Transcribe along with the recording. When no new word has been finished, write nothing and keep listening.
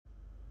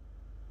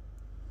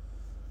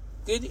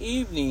Good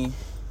evening.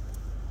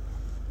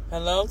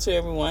 Hello to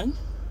everyone.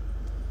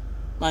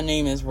 My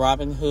name is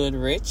Robin Hood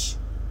Rich.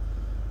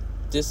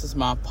 This is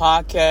my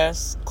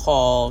podcast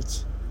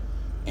called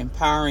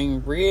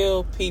Empowering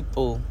Real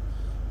People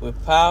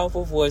with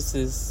Powerful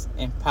Voices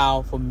and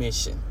Powerful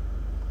Mission.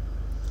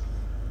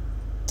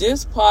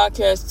 This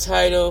podcast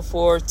title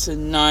for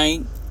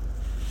tonight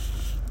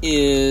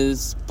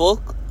is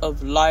Book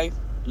of Life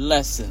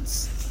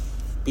Lessons.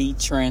 Be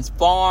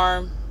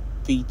transformed,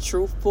 be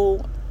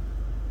truthful,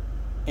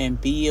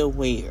 and be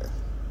aware.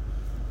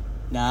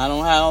 Now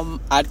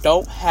I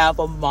don't have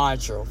a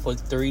module for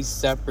 3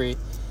 separate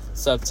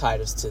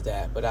subtitles to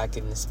that, but I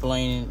can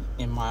explain it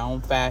in my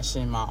own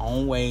fashion, my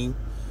own way,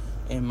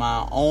 in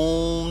my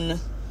own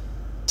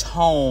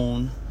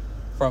tone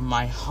from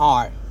my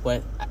heart,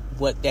 what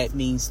that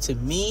means to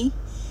me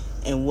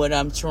and what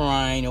I'm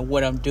trying or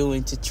what I'm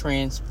doing to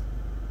transmit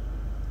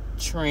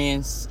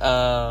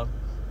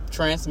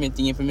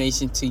the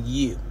information to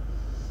you.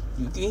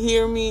 You can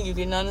hear me, you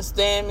can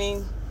understand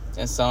me.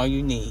 That's all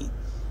you need.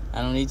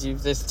 I don't need you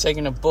just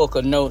taking a book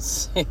or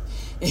notes.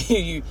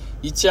 you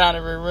trying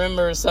to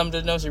remember some of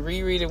the notes. You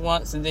reread it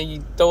once and then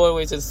you throw it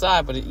away to the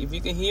side. But if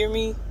you can hear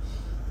me,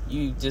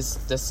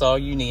 that's all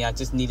you need. I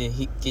just need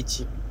to get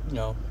you,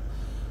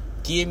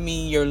 give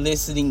me your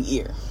listening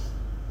ear.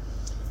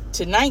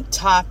 Tonight's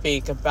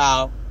topic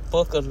about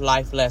Book of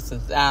Life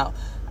Lessons. Now,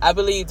 I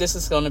believe this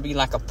is going to be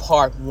like a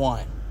part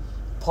 1.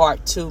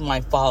 Part 2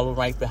 might follow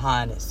right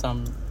behind it.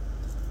 Some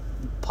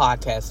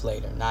podcast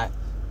later, not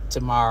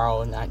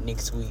tomorrow, not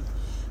next week.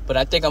 But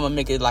I think I'm going to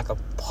make it like a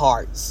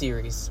part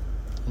series,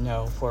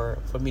 for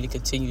me to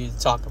continue to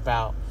talk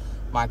about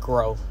my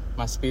growth,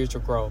 my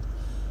spiritual growth,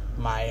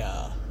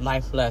 my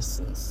life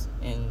lessons,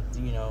 and,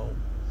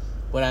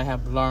 what I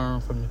have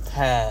learned from the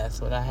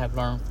past, what I have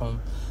learned from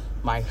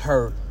my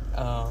hurt,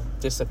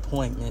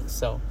 disappointment.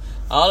 So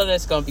all of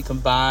that's going to be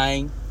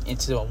combined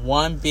into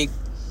one big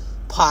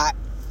pot,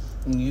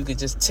 and you can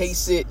just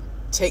taste it,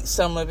 take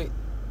some of it,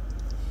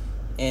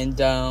 and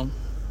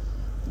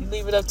you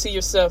leave it up to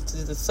yourself to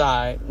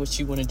decide what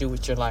you want to do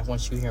with your life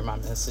once you hear my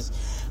message.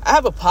 I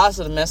have a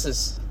positive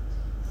message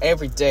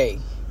every day,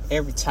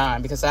 every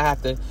time, because I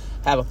have to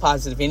have a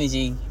positive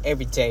energy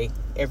every day,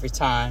 every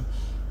time.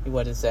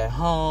 Whether it's at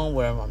home,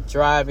 wherever I'm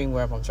driving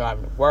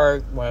to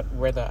work,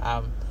 whether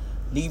I'm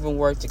leaving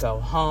work to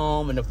go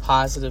home, and a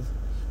positive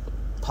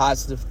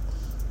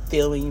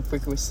feeling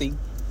frequency,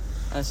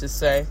 I should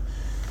say.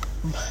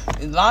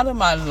 A lot of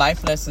my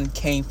life lessons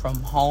came from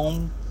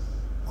home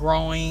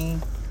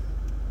growing,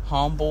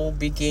 humble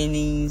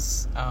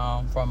beginnings,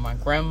 from my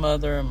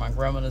grandmother and my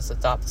grandmother's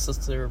adopted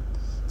sister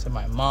to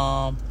my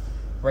mom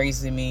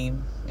raising me,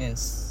 and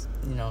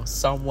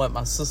somewhat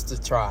my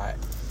sister tried,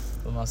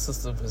 but my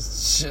sister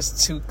was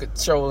just too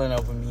controlling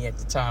over me at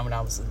the time when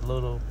I was a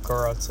little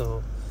girl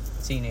to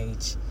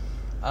teenage.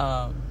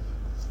 But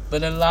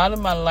a lot of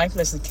my life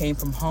lessons came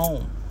from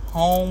home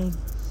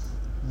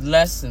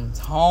lessons,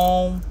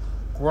 home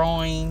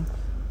growing,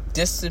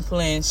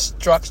 discipline,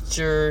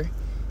 structure.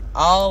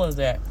 All of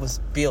that was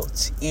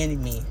built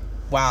in me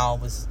while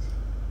I was,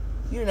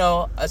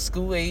 a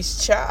school-age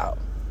child,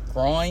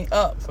 growing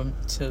up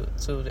to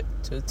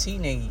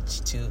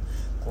teenage, to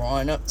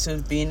growing up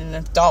to being an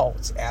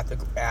adult.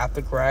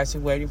 After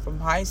graduating from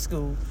high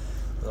school,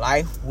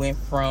 life went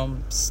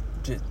from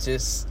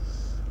just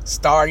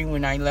starting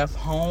when I left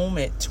home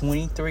at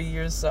 23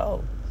 years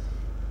old.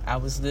 I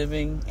was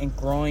living and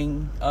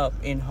growing up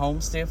in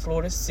Homestead,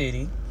 Florida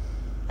City.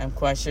 I'm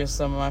quite sure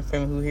some of my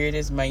family who hear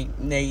this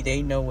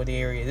they know what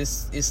area.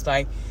 It's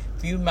like a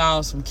few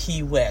miles from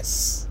Key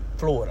West,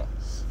 Florida.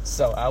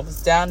 So I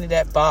was down to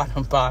that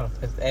bottom,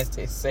 as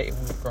they say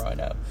when we were growing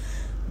up.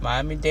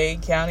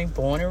 Miami-Dade County,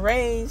 born and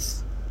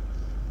raised.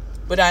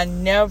 But I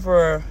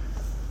never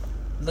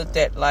looked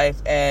at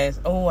life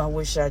as, I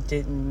wish I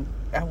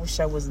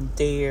wasn't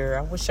there.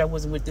 I wish I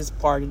wasn't with this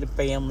part of the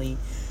family.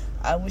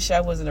 I wish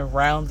I wasn't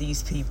around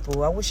these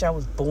people. I wish I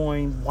was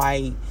born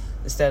white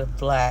instead of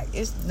black.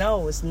 It's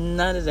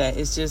none of that.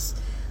 It's just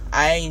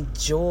I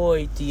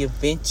enjoyed the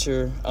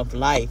adventure of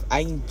life. I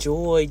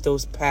enjoyed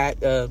those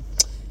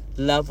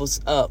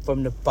levels up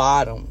from the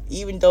bottom.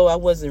 Even though I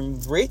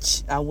wasn't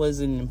rich, I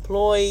wasn't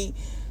employed.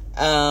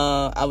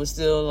 I was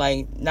still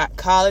not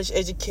college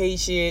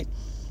education.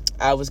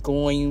 I was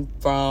going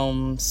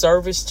from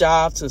service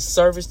job to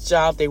service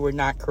job. They were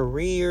not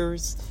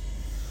careers.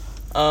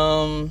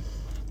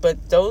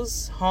 But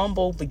those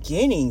humble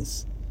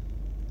beginnings,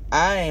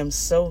 I am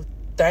so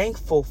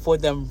thankful for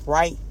them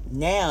right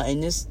now.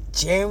 And this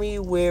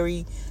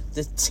January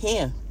the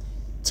 10th,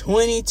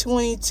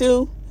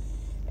 2022,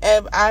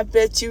 and I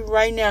bet you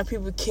right now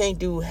people can't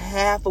do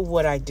half of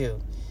what I do.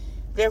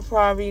 They're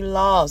probably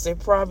lost. They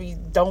probably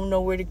don't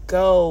know where to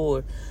go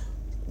or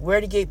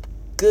where to get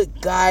good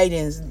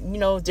guidance.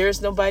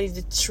 There's nobody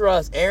to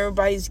trust.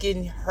 Everybody's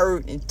getting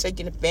hurt and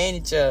taken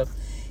advantage of.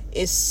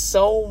 It's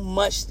so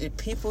much that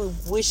people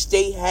wish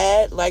they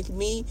had, like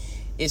me,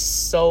 is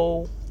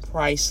so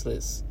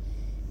priceless.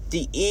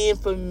 The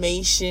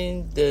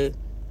information, the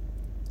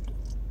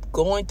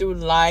going through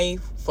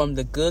life from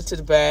the good to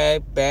the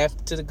bad, bad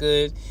to the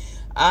good.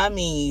 I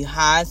mean,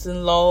 highs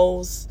and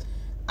lows.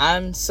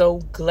 I'm so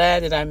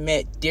glad that I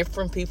met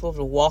different people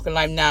from walking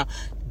life. Now,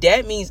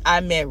 that means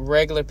I met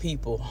regular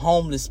people,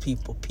 homeless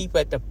people, people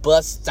at the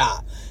bus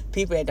stop,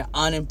 people at the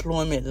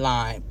unemployment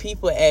line,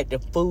 people at the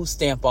food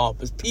stamp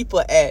office,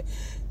 people at,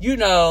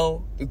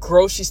 the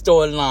grocery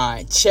store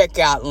line,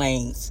 checkout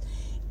lanes.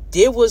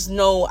 There was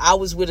I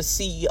was with a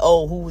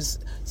CEO who was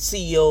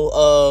CEO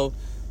of,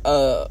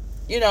 of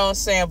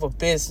a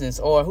business,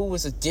 or who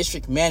was a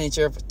district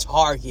manager of a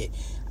Target.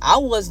 I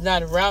was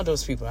not around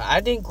those people.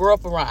 I didn't grow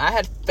up around. I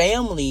had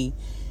family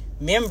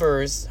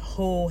members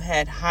who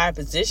had high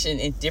position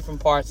in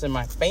different parts of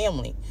my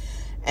family.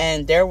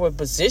 And there were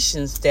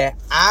positions that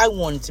I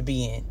wanted to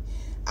be in.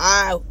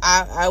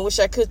 I wish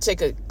I could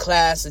take a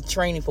class of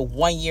training for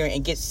 1 year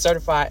and get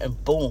certified,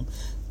 and boom.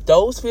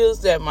 Those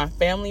fields that my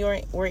family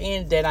were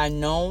in, that I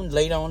known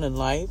later on in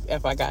life,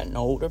 if I gotten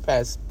older,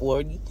 past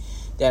 40,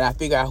 that I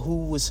figured out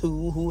who was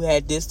who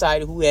had this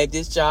title, who had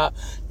this job.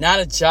 Not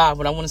a job,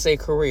 but I want to say a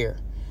career.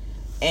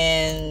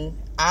 And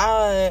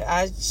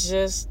I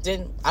just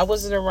I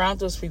wasn't around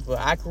those people.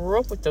 I grew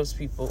up with those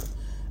people.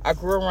 I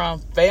grew around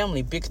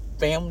family, big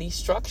family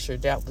structure.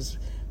 That was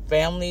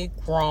family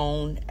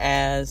grown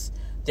as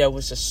there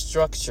was a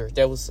structure.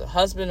 There was a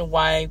husband and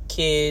wife,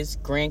 kids,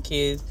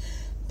 grandkids.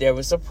 There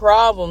was some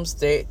problems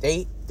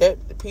that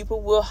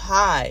people will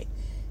hide.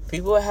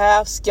 People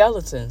have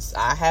skeletons.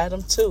 I had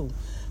them too.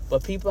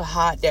 But people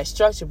hide that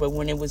structure. But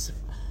when it was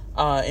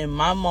in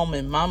my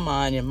moment, in my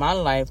mind, in my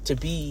life, to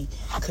be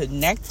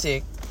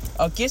connected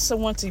or get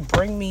someone to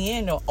bring me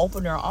in or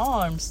open their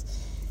arms,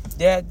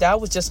 that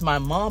was just my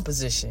mom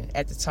position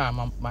at the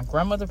time. My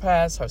grandmother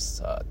passed, her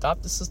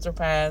adopted sister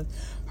passed,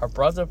 her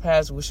brother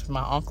passed, which was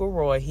my Uncle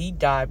Roy. He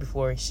died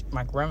before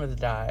my grandmother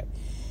died.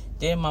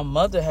 Then my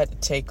mother had to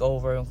take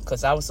over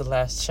because I was the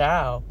last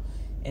child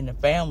in the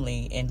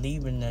family and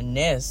leaving the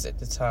nest at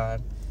the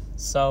time.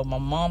 So my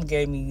mom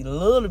gave me a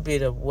little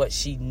bit of what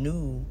she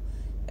knew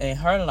in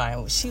her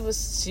life. She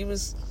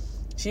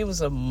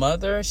was a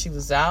mother. She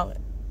was out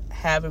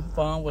having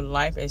fun with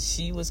life as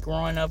she was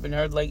growing up in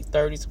her late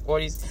 30s,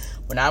 40s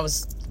when I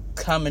was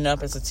coming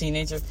up as a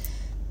teenager.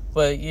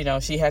 But,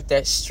 she had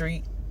that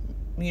street,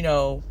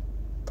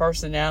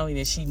 personality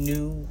that she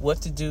knew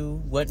what to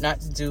do, what not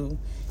to do.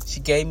 She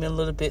gave me a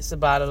little bits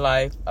about her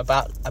life,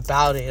 about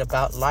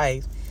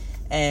life.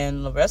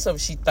 And the rest of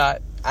it,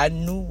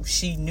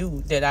 she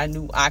knew that I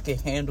knew I could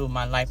handle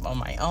my life on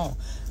my own.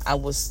 I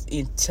was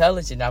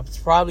intelligent. I was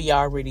probably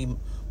already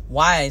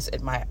wise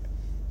at my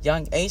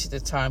young age at the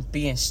time,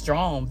 being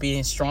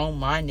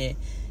strong-minded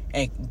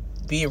and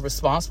being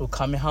responsible,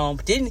 coming home.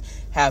 Didn't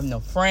have no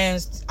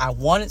friends. I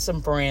wanted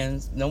some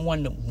friends. No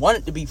one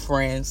wanted to be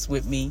friends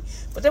with me,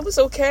 but that was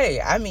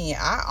okay. I mean,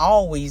 I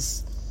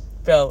always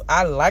felt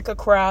I like a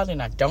crowd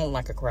and I don't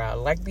like a crowd.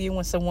 I like being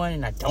with someone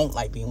and I don't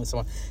like being with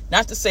someone.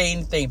 Not to say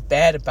anything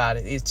bad about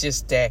it. It's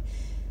just that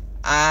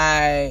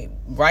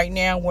right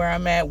now where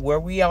I'm at, where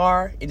we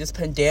are in this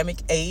pandemic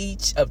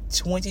age of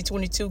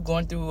 2022,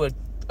 going through a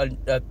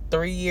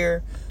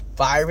 3-year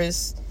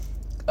virus,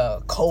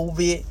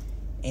 COVID,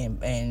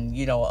 and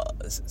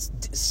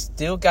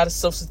still got a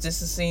social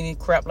distancing and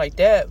crap like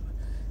that.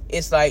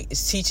 It's like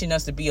it's teaching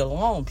us to be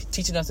alone,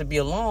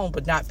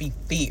 but not be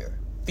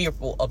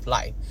fearful of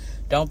life.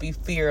 Don't be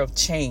fear of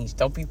change.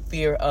 Don't be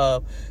fear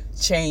of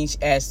change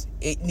as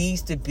it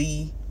needs to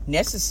be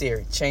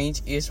necessary.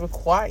 Change is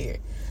required.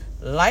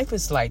 Life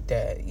is like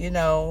that,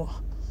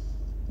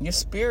 Your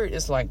spirit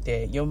is like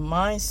that. Your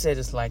mindset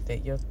is like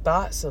that. Your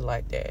thoughts are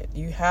like that.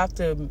 You have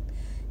to,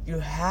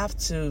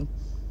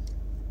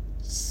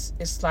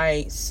 it's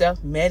like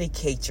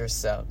self-medicate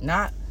yourself,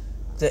 not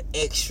the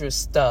extra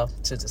stuff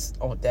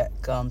that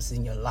comes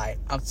in your life.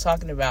 I'm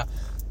talking about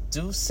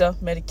do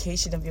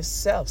self-medication of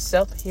yourself,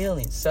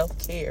 self-healing,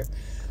 self-care.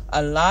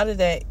 A lot of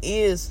that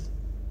is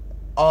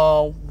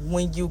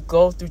when you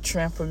go through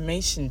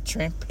transformation,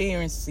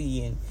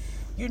 transparency, and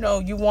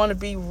you want to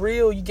be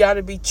real. You got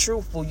to be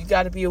truthful. You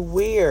got to be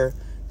aware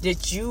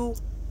that you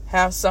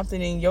have something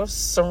in your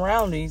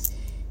surroundings.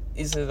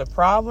 Is it a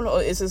problem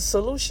or is it a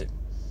solution?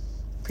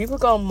 People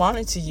going to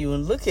monitor you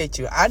and look at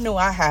you. I know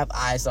I have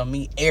eyes on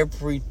me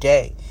every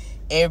day,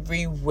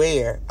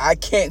 everywhere. I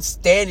can't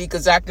stand it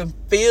because I can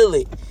feel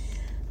it.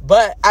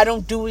 But I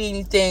don't do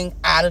anything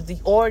out of the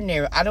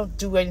ordinary. I don't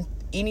do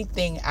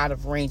anything out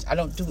of range. I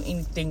don't do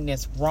anything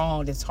that's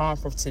wrong, that's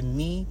harmful to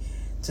me,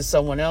 to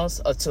someone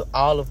else, or to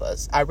all of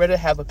us. I'd rather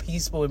have a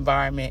peaceful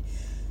environment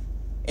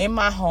in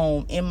my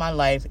home, in my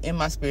life, in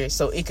my spirit,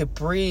 so it could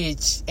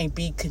bridge and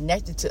be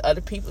connected to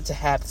other people to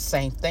have the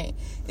same thing.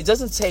 It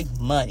doesn't take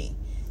money.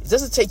 It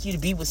doesn't take you to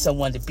be with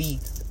someone to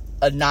be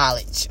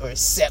acknowledged or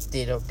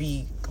accepted or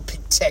be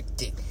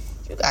protected.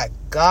 You got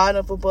God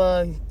up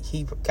above.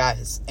 He got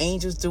his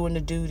angels doing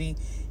the duty.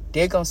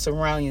 They're going to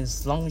surround you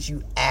as long as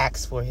you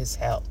ask for his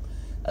help.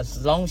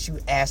 As long as you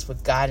ask for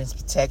guidance,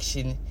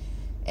 protection,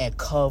 and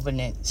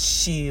covenant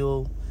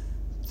shield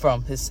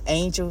from his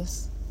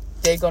angels,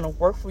 they're going to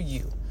work for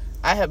you.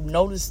 I have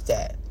noticed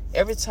that.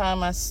 Every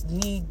time I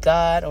need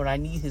God or I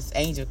need his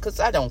angel, because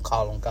I don't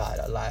call on God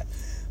a lot,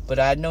 but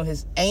I know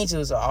his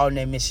angels are on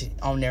their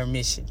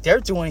mission. They're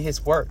doing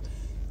his work.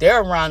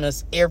 They're around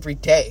us every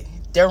day.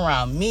 They're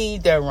around me.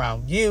 They're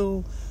around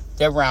you.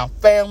 They're around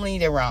family.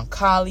 They're around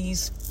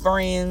colleagues,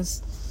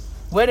 friends,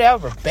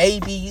 whatever,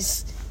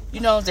 babies.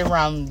 They're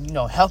around,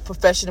 health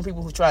professional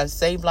people who try to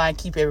save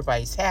lives, keep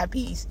everybody's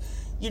happy,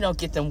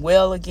 get them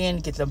well again,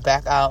 get them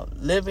back out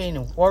living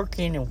and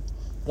working and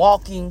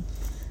walking.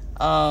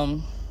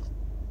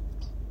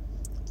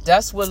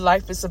 That's what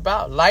life is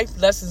about. Life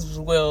lessons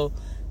will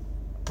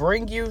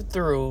bring you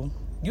through.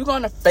 You're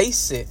going to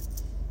face it,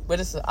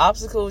 but it's an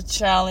obstacle,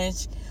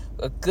 challenge,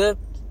 a good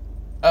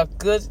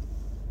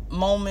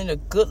moment, a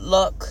good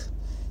luck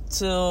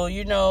till,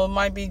 it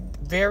might be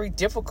very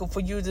difficult for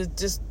you to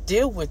just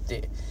deal with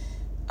it.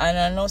 And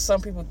I know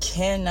some people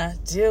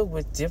cannot deal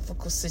with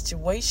difficult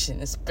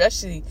situations,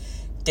 especially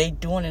they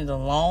doing it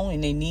alone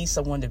and they need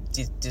someone to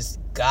just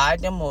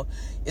guide them. Or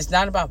it's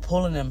not about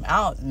pulling them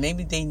out.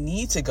 Maybe they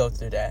need to go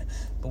through that.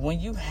 But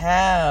when you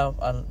have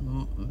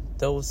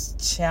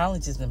those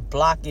challenges and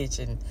blockage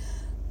and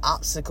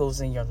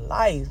obstacles in your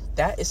life,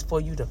 that is for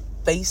you to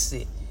face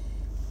it.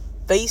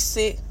 Face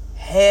it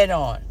head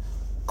on.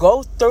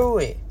 Go through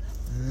it.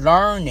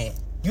 Learn it.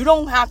 You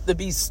don't have to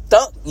be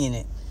stuck in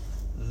it.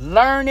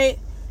 Learn it.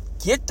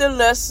 Get the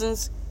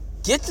lessons,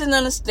 get the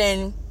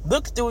understanding,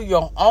 look through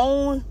your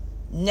own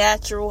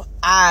natural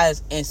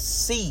eyes and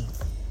see.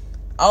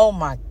 Oh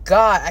my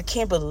God, I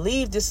can't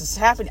believe this is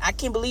happening. I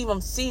can't believe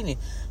I'm seeing it.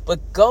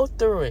 But go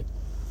through it.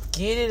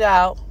 Get it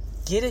out.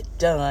 Get it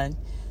done.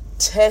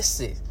 Test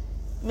it.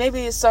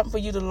 Maybe it's something for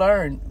you to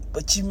learn,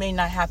 but you may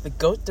not have to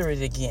go through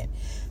it again.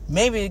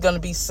 Maybe it's going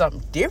to be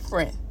something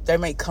different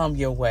that may come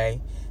your way.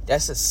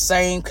 That's the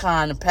same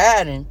kind of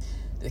pattern,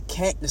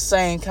 the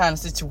same kind of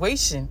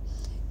situation.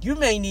 You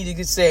may need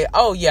to say,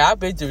 oh, yeah, I've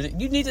been through it.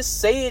 You need to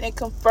say it and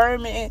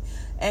confirm it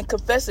and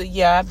confess it.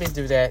 Yeah, I've been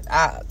through that.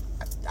 I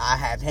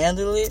have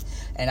handled it,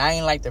 and I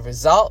ain't like the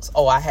results.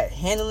 Oh, I had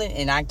handled it,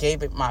 and I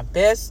gave it my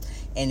best,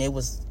 and it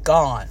was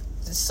gone.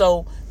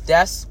 So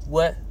that's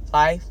what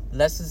life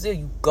lessons is.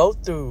 You go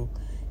through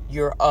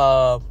your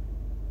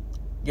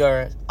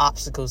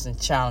obstacles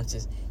and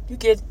challenges. You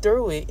get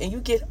through it, and you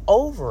get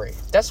over it.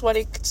 That's why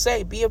they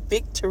say, be a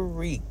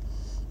victory.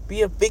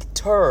 Be a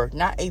victor,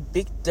 not a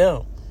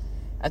victim.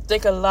 I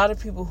think a lot of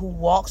people who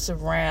walks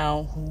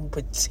around, who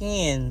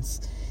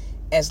pretends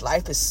as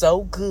life is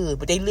so good,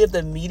 but they live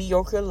the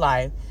mediocre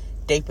life.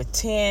 They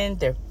pretend,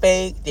 they're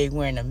fake, they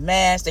wearing a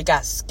mask, they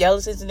got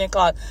skeletons in their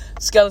closet.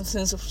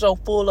 Skeletons are so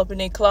full up in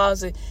their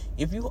closet.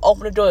 If you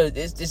open the door,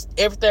 it's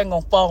everything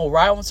gonna fall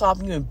right on top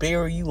of you and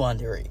bury you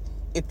under it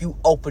if you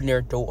open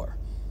their door.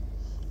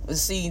 But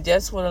see,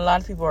 that's what a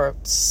lot of people are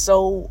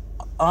so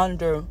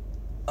undermined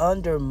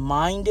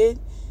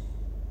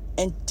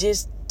and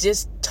just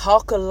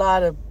talk a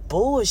lot of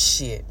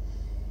bullshit.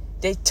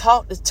 They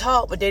talk the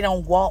talk, but they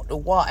don't walk the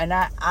walk. And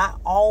I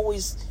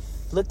always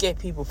look at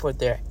people for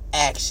their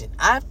action.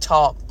 I've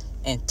talked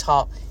and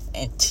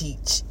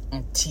teach.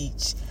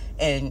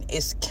 And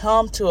it's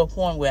come to a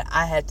point where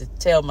I had to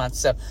tell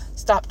myself,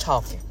 stop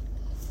talking.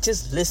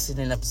 Just listen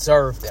and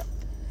observe them.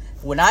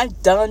 When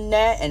I've done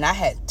that, and I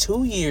had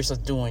 2 years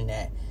of doing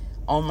that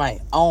on my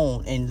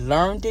own and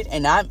learned it,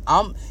 and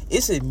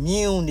it's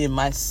immune in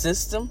my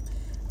system.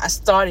 I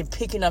started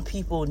picking up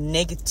people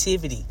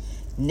negativity,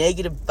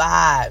 negative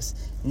vibes,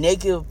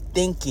 negative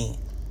thinking,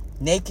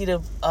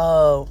 negative,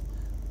 way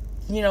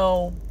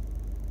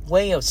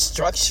of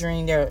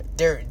structuring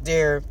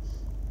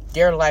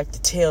their life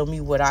to tell me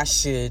what I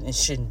should and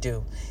shouldn't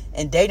do.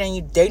 And they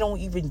don't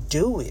even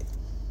do it.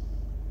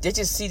 They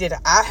just see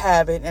that I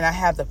have it and I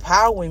have the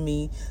power in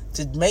me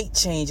to make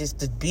changes,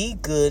 to be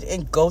good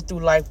and go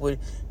through life with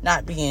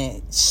not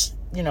being,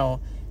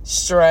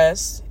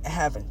 stressed,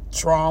 having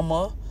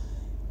trauma,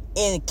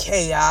 in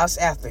chaos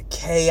after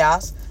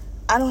chaos.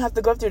 I don't have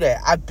to go through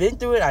that. I've been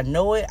through it. I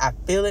know it. I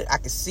feel it. I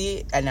can see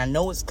it. And I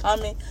know it's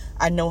coming.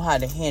 I know how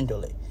to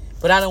handle it.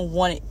 But I don't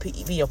want it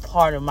to be a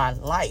part of my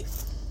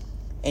life.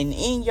 And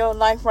in your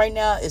life right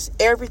now, it's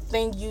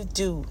everything you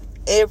do.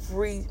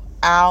 Every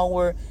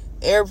hour,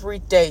 every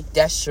day.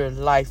 That's your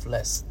life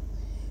lesson.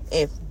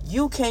 If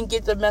you can't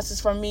get the message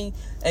from me,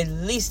 at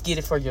least get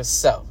it for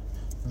yourself.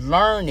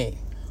 Learn it.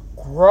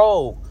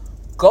 Grow.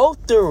 Go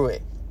through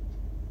it.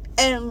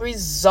 And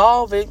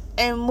resolve it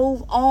and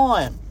move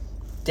on.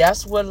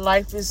 That's what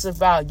life is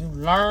about. You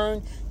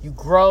learn, you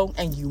grow,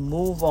 and you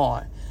move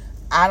on.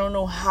 I don't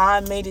know how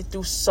I made it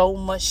through so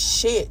much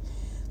shit,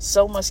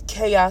 so much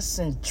chaos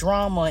and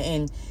drama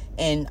and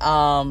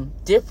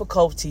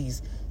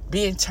difficulties,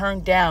 being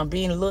turned down,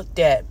 being looked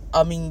at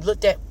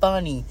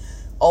funny,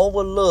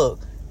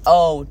 overlooked.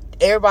 Oh,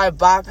 everybody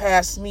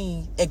bypass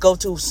me and go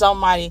to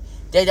somebody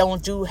that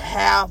don't do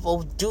half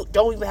or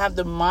don't even have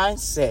the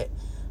mindset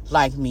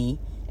like me.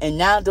 And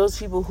now those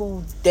people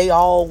who they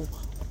all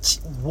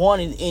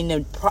wanted in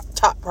the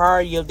top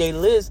priority of their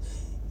list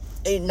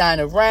ain't not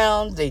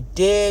around. They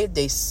dead.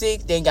 They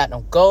sick. They ain't got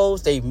no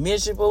goals. They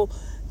miserable.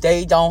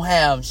 They don't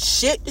have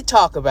shit to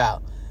talk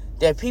about.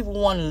 that people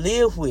want to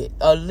live with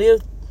or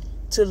live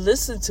to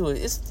listen to it.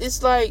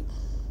 It's like,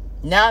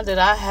 now that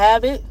I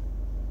have it,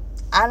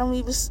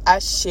 I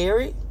share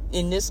it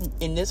in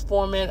this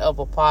format of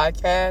a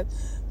podcast.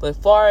 But as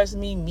far as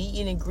me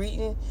meeting and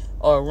greeting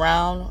or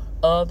around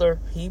other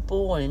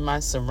people or in my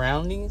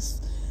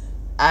surroundings,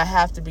 I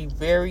have to be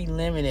very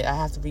limited. I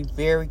have to be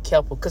very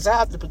careful because I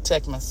have to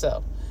protect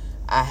myself.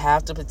 I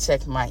have to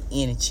protect my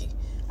energy.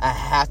 I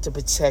have to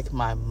protect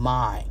my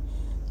mind.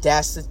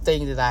 That's the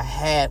thing that I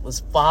had, was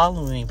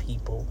following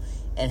people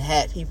and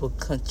had people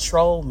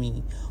control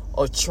me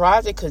or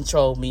try to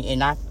control me.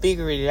 And I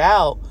figured it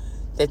out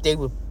that they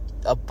were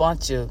a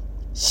bunch of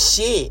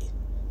shitty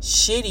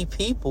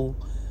people.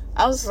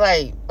 I was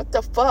like, what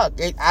the fuck?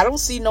 I don't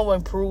see no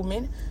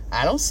improvement.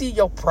 I don't see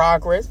your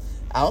progress.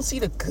 I don't see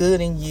the good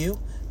in you.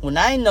 When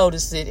I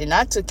noticed it and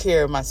I took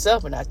care of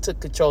myself and I took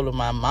control of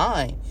my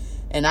mind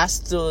and I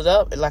stood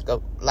up like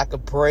a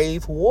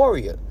brave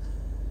warrior,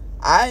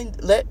 I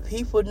let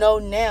people know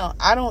now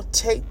I don't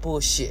take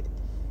bullshit.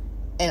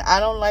 And I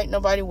don't like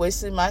nobody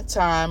wasting my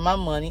time, my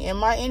money, and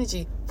my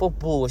energy for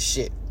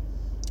bullshit.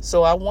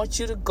 So I want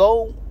you to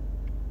go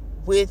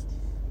with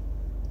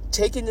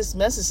taking this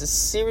message as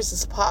serious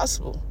as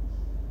possible.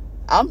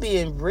 I'm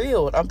being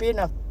real. I'm being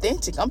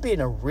authentic. I'm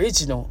being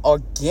original,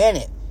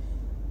 organic.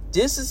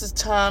 This is the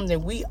time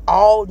that we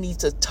all need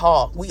to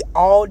talk. We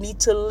all need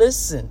to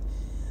listen.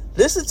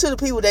 Listen to the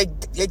people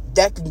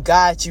that can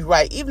guide you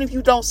right. Even if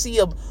you don't see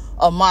a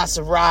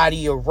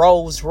Maserati or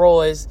Rolls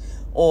Royce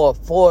or a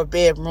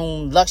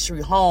 4-bedroom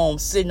luxury home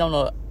sitting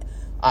on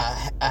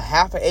a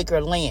half an acre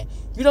of land.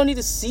 You don't need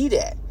to see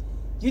that.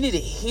 You need to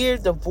hear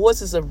the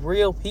voices of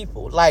real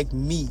people like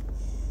me.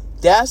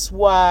 That's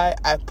why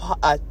I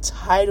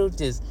titled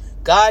this.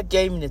 God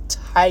gave me the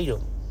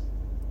title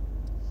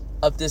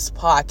of this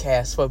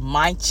podcast for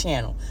my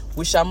channel,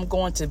 which I'm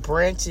going to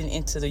branch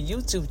into the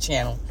YouTube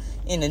channel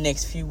in the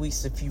next few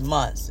weeks, a few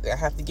months. I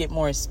have to get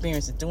more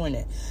experience at doing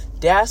that.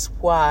 That's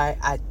why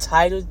I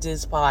titled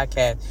this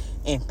podcast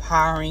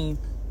Empowering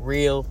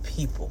Real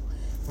People.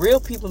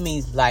 Real people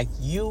means like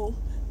you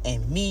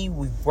and me.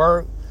 We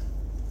work,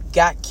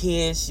 got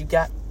kids, you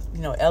got,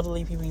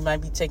 elderly people you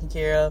might be taking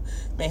care of,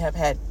 may have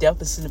had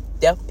death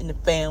in the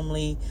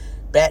family,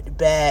 back to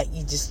back.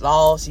 You just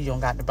lost. You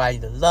don't got nobody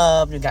to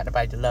love. You don't got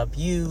nobody to love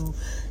you.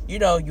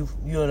 You're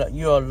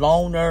a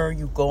loner.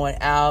 You're going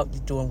out.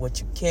 You're doing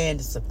what you can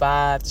to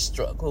survive, to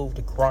struggle,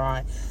 to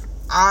grind.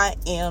 I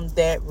am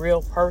that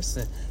real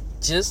person,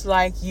 just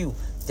like you.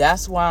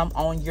 That's why I'm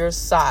on your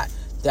side.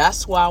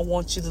 That's why I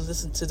want you to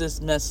listen to this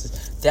message.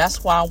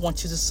 That's why I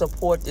want you to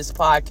support this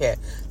podcast.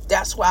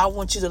 That's why I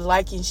want you to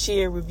like and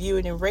share, review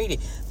it, and rate it.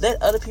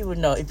 Let other people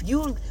know. If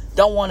you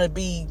don't want to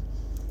be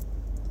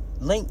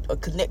linked or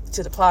connected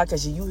to the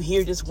podcast and you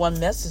hear this one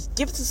message,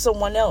 give it to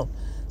someone else.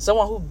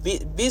 Someone who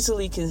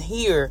visually can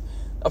hear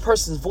a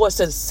person's voice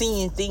instead of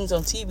seeing things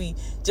on TV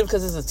just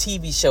because it's a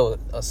TV show,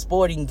 a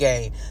sporting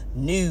game,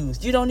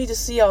 news. You don't need to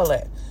see all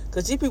that.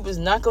 Because these people is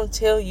not going to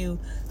tell you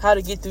how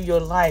to get through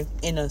your life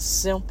in a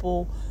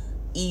simple,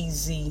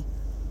 easy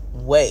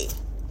way.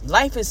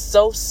 Life is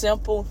so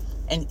simple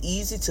and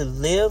easy to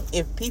live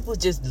if people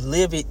just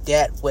live it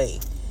that way.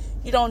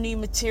 You don't need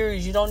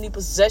materials. You don't need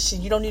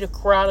possessions. You don't need a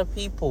crowd of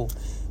people.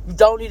 You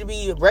don't need to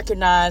be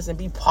recognized and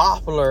be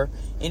popular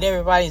in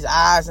everybody's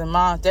eyes and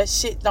minds. That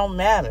shit don't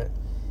matter.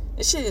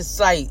 That shit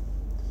is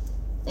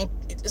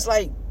it's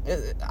like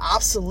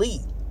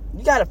obsolete.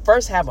 You gotta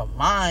first have a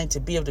mind to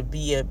be able to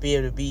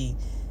be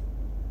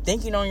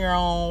thinking on your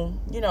own,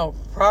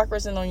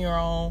 progressing on your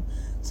own,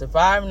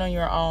 surviving on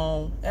your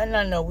own. And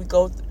I know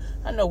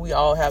we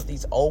all have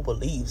these old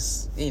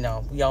beliefs. We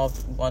all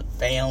want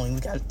family. We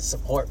gotta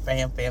support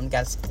family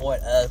gotta support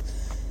us.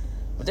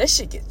 But that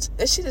shit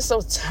is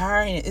so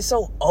tiring. It's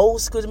so old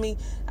school to me.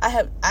 I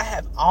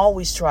have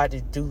always tried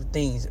to do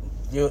things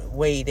the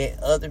way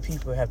that other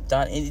people have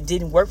done, and it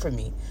didn't work for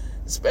me.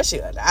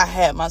 Especially, I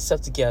had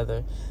myself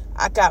together.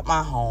 I got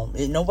my home,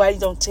 and nobody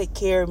don't take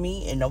care of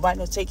me, and nobody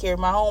don't take care of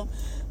my home.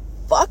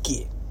 Fuck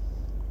it.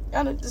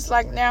 It's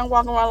like now I'm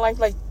walking around life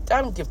like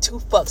I don't give 2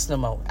 fucks no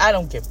more. I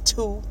don't give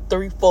 2,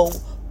 3, 4,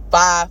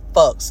 5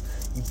 fucks.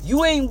 If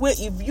you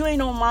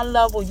ain't on my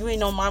level, you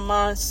ain't on my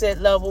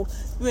mindset level,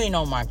 you ain't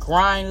on my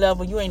grind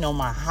level, you ain't on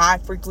my high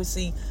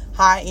frequency,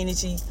 high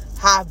energy,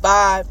 high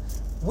vibe,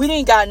 we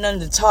ain't got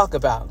nothing to talk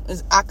about.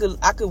 I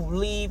could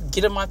leave,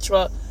 get in my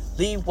truck,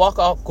 leave, walk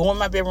off, go in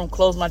my bedroom,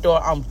 close my door,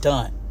 I'm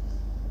done.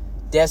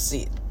 That's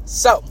it.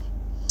 So,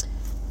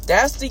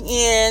 that's the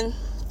end.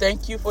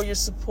 Thank you for your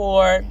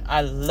support.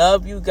 I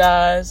love you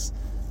guys.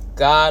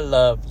 God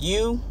love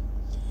you.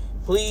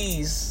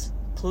 Please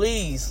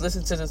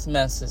listen to this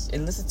message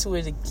and listen to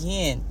it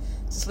again.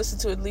 Just listen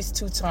to it at least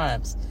 2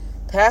 times.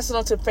 Pass it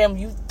on to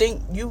family you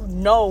think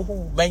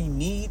who may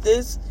need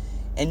this,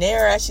 and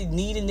they're actually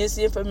needing this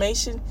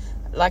information.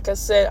 Like I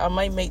said, I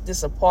might make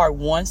this a part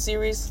 1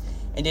 series,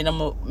 and then I'm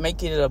going to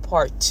make it a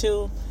part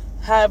 2,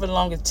 however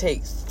long it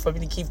takes for me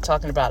to keep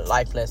talking about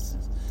life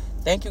lessons.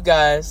 Thank you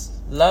guys.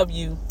 Love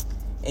you.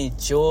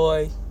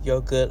 Enjoy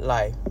your good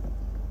life.